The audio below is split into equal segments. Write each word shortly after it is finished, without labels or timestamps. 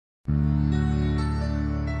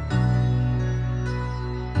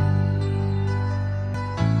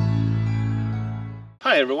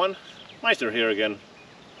Hi everyone, Meister here again.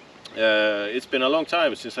 It's been a long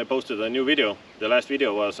time since I posted a new video. The last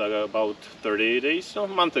video was about 30 days, no, a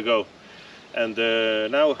month ago. And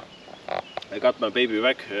now I got my baby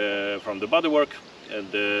back from the bodywork,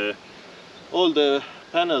 and all the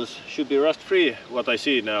panels should be rust free, what I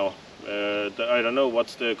see now. I don't know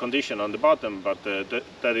what's the condition on the bottom, but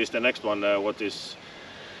that is the next one, what is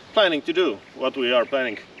planning to do, what we are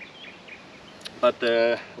planning. But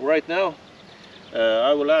right now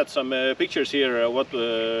I will add some pictures here what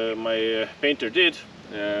my painter did.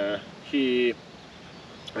 He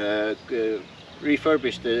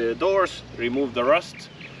refurbished the doors, removed the rust.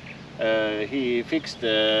 He fixed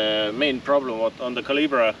the main problem on the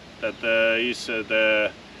Calibra, that is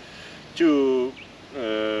the two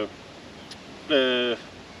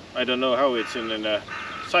I don't know how it's in the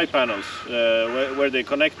side panels where they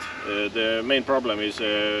connect. The main problem is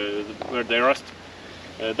where they rust.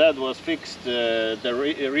 That was fixed.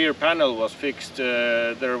 The rear panel was fixed.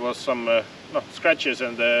 There was some scratches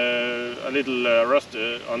and a little rust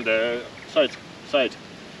on the side.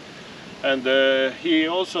 And he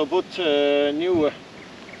also put new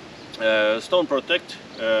stone protect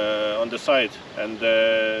on the side, and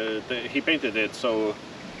he painted it so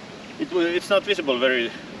it's not visible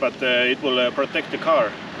but it will protect the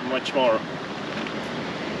car much more.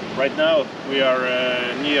 Right now we are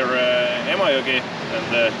near Emajõgi,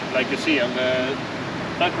 and like you see on the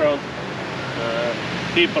background,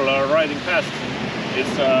 people are riding past.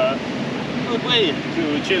 It's a good way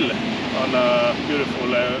to chill on a beautiful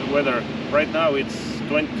weather. Right now it's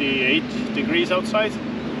 28 degrees outside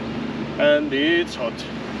and it's hot.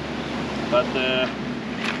 But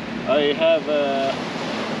I have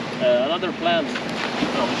another plant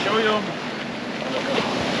I'll show you.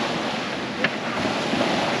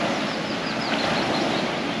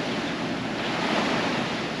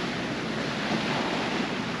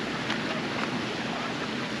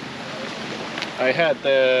 I had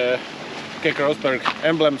the Rosberg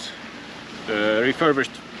emblems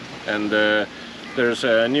refurbished, and there's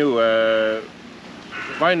a new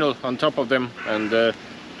vinyl on top of them, and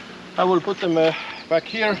I will put them back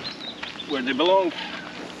here where they belong.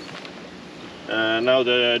 Now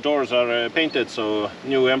the doors are painted, so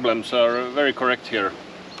new emblems are very correct here.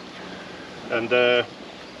 And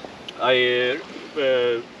I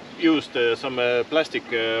used some plastic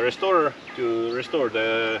restorer to restore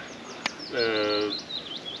the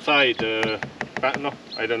side, no,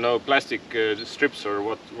 I don't know, plastic strips or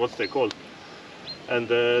what's they called. And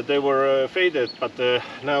they were faded, but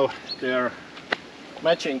now they are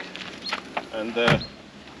matching, and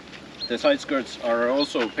the side skirts are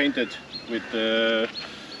also painted with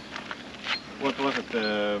what was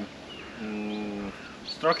it,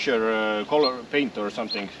 structure color paint or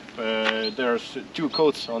something. There's two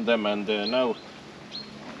coats on them, and now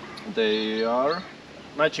they are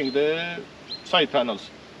matching the side panels.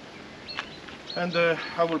 And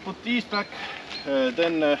I will put these back,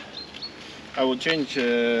 then I will change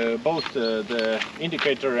both the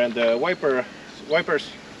indicator and the wipers,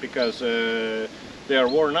 because they are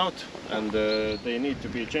worn out and they need to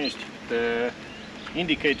be changed. The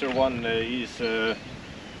indicator one is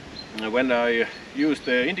when I use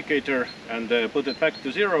the indicator and put it back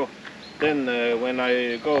to zero, then when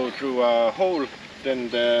I go through a hole, then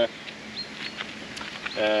the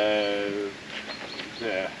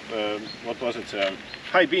what was it?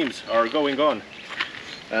 High beams are going on,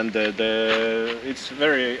 and it's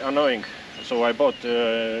very annoying. So I bought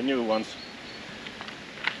new ones,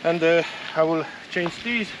 and I will change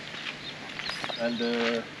these. And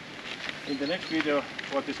in the next video,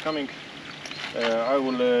 what is coming, I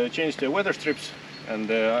will change the weather strips, and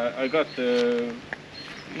I got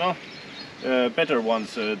better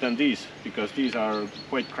ones than these, because these are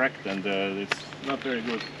quite cracked and it's not very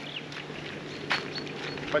good.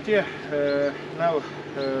 But yeah, now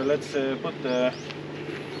let's put the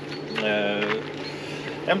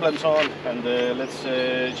emblems on, and let's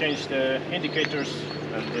change the indicators,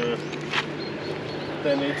 and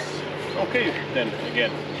then it's okay then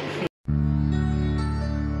again.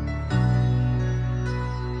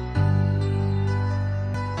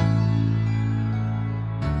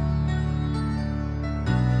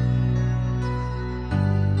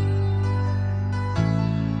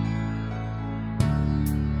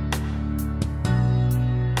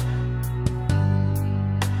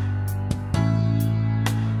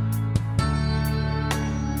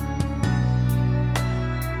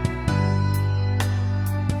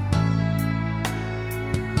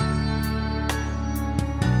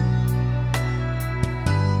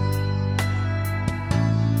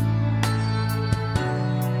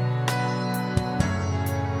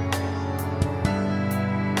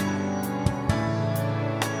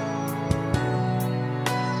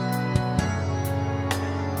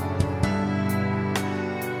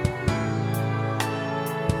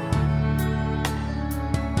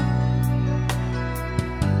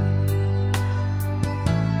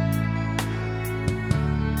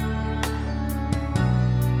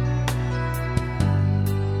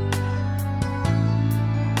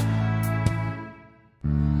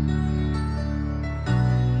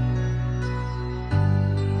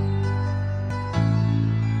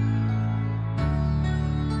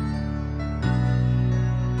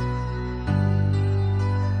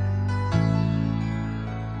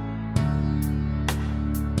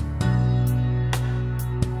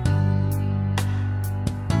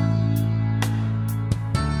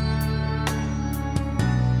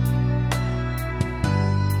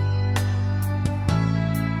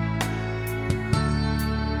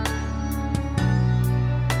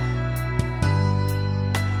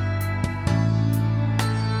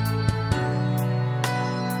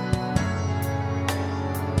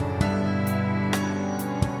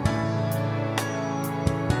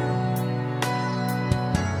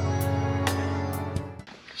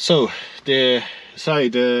 So the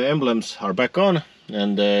side emblems are back on,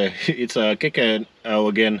 and it's a keke now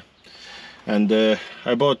again. And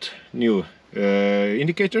I bought new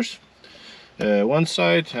indicators, one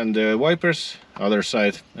side, and wipers other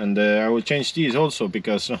side, and I will change these also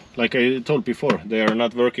because, like I told before, they are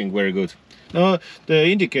not working very good. No, the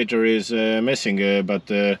indicator is messing, but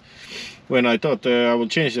when I thought I will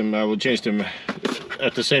change them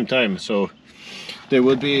at the same time, so they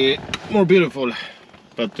would be more beautiful.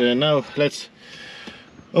 But now let's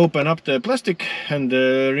open up the plastic and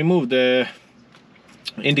remove the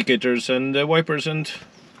indicators and the wipers, and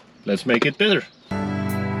let's make it better.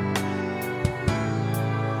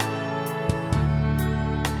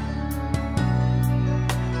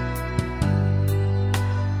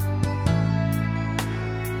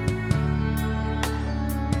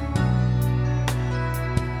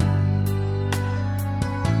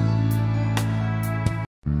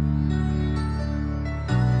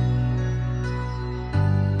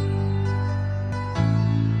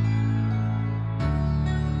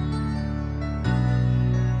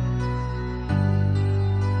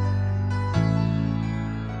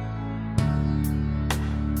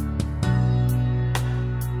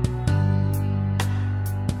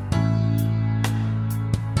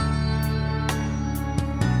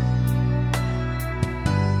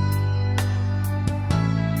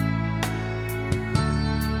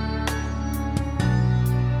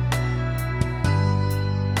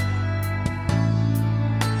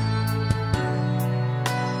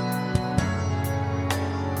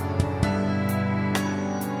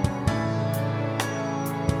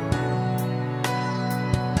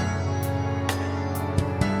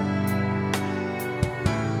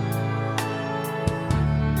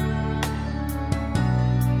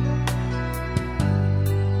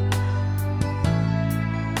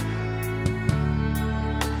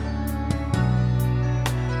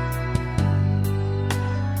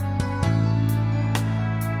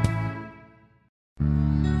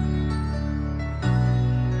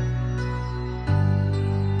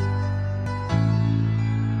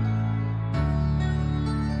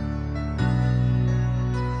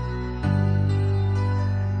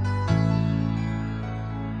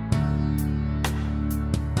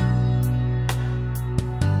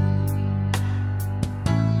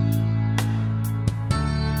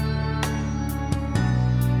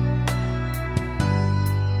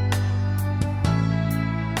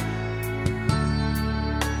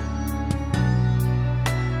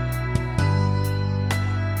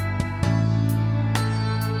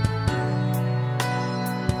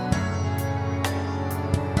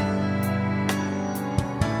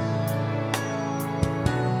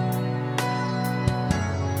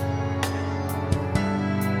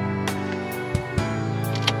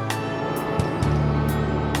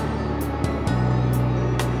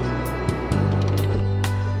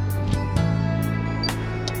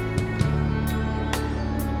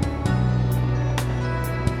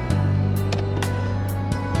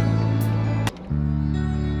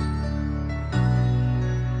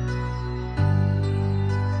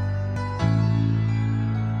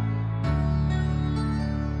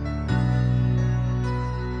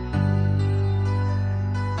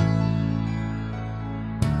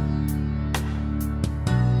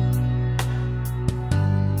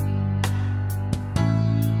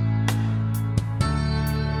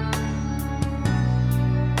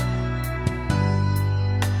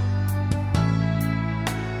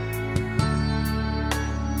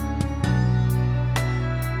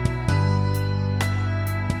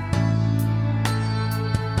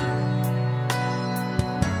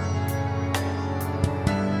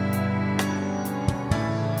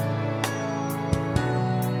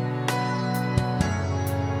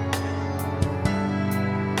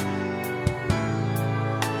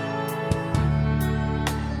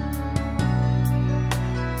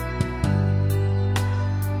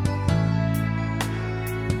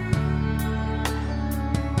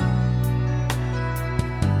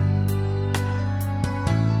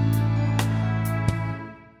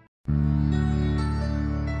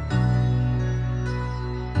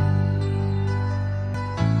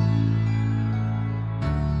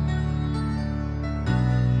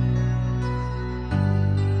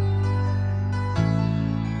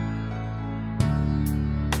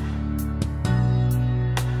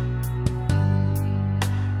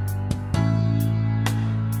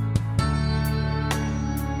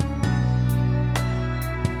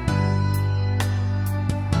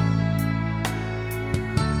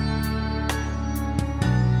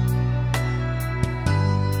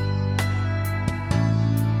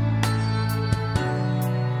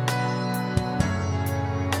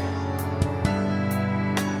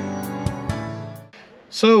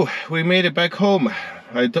 So we made it back home.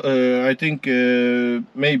 I think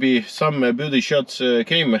maybe some beauty shots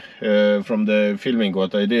came from the filming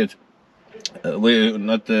what I did.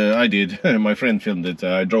 I did. My friend filmed it.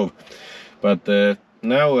 I drove. But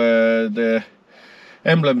now the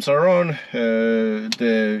emblems are on.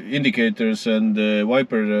 The indicators and the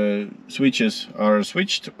wiper switches are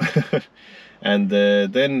switched. And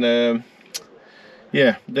then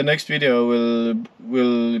yeah, the next video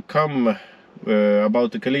will come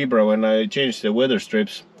about the Calibra when I change the weather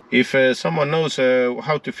strips. If someone knows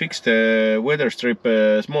how to fix the weather strip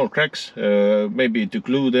small cracks, maybe to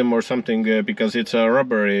glue them or something, because it's a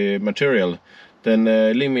rubbery material, then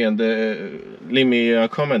leave me a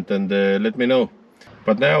comment and let me know.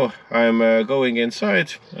 But now I'm going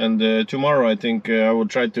inside, and tomorrow I think I will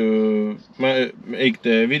try to make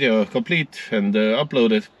the video complete and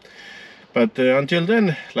upload it. But until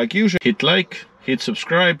then, like usual, hit like, hit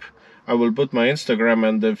subscribe. I will put my Instagram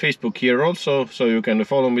and Facebook here also, so you can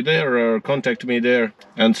follow me there or contact me there.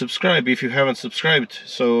 And subscribe if you haven't subscribed.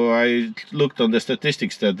 So I looked on the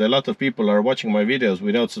statistics that a lot of people are watching my videos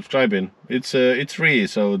without subscribing. It's free,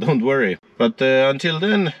 so don't worry. But until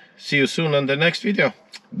then, see you soon on the next video.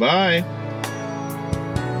 Bye!